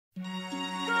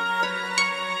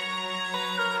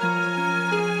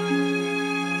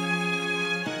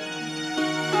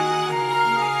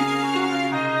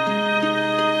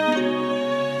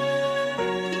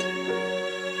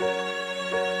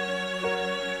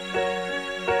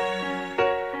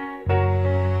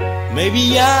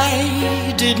Maybe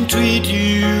I didn't treat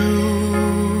you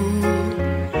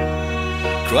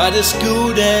quite as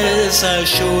good as I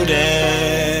should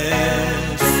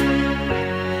have.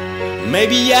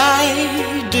 Maybe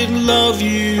I didn't love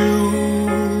you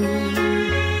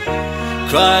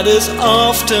quite as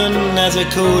often as I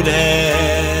could have.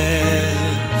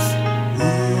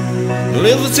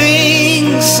 Little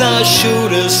things I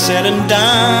should have said and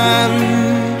done,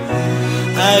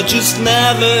 I just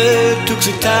never took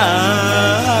the time.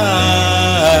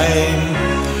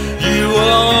 You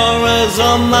were always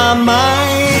on my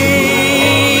mind.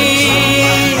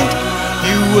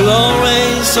 You were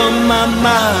always on my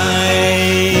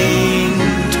mind.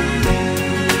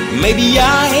 Maybe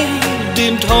I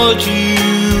didn't hold you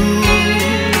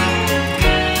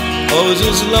all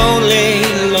those lonely,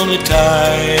 lonely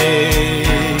times.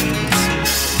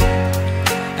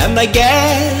 And I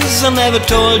guess I never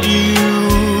told you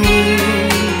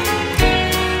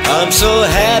I'm so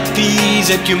happy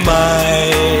that you're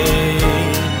mine.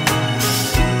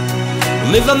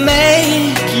 And if I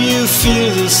make you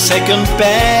feel the second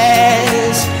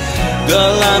best,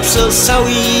 girl, I'm so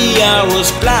sorry I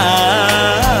was blind.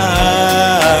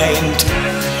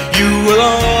 You were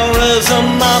always on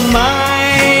my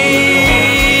mind.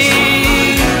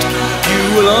 You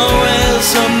were always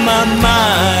on my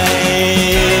mind.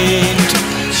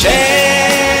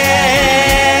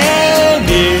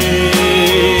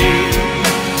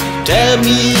 Tell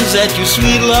me that your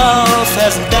sweet love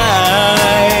hasn't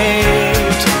died.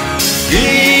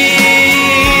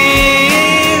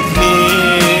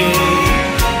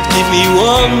 Give me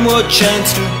one more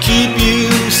chance to keep you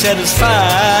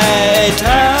satisfied,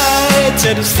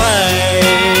 satisfied.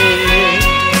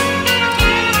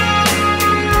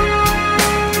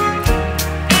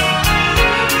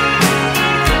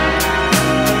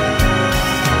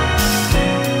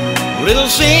 Little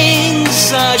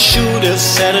things I should have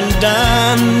said and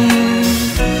done,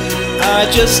 I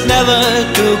just never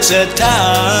took the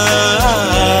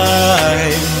time.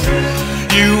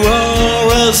 You were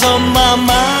always on my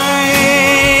mind.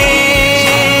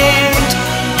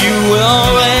 You were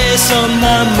always on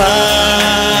my mind.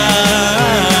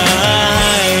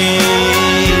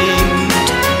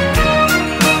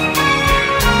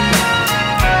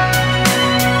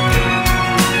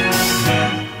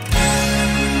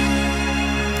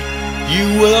 You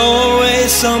were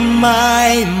always on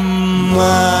my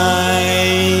mind.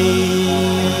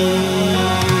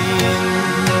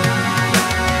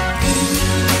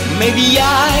 Maybe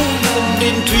I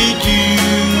didn't treat you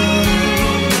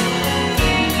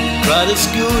quite as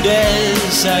good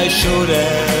as I should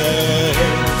have.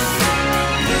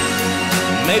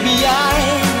 Maybe I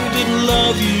didn't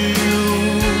love you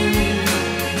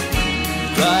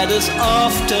quite as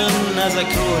often as I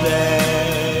could have.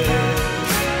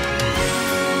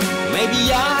 Maybe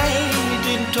I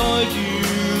didn't told you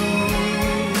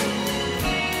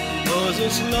for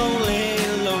those lonely,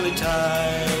 lonely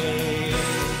times.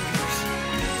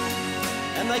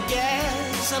 And I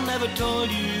guess I never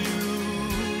told you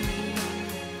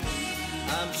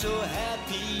I'm so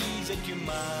happy that you're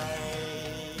mine.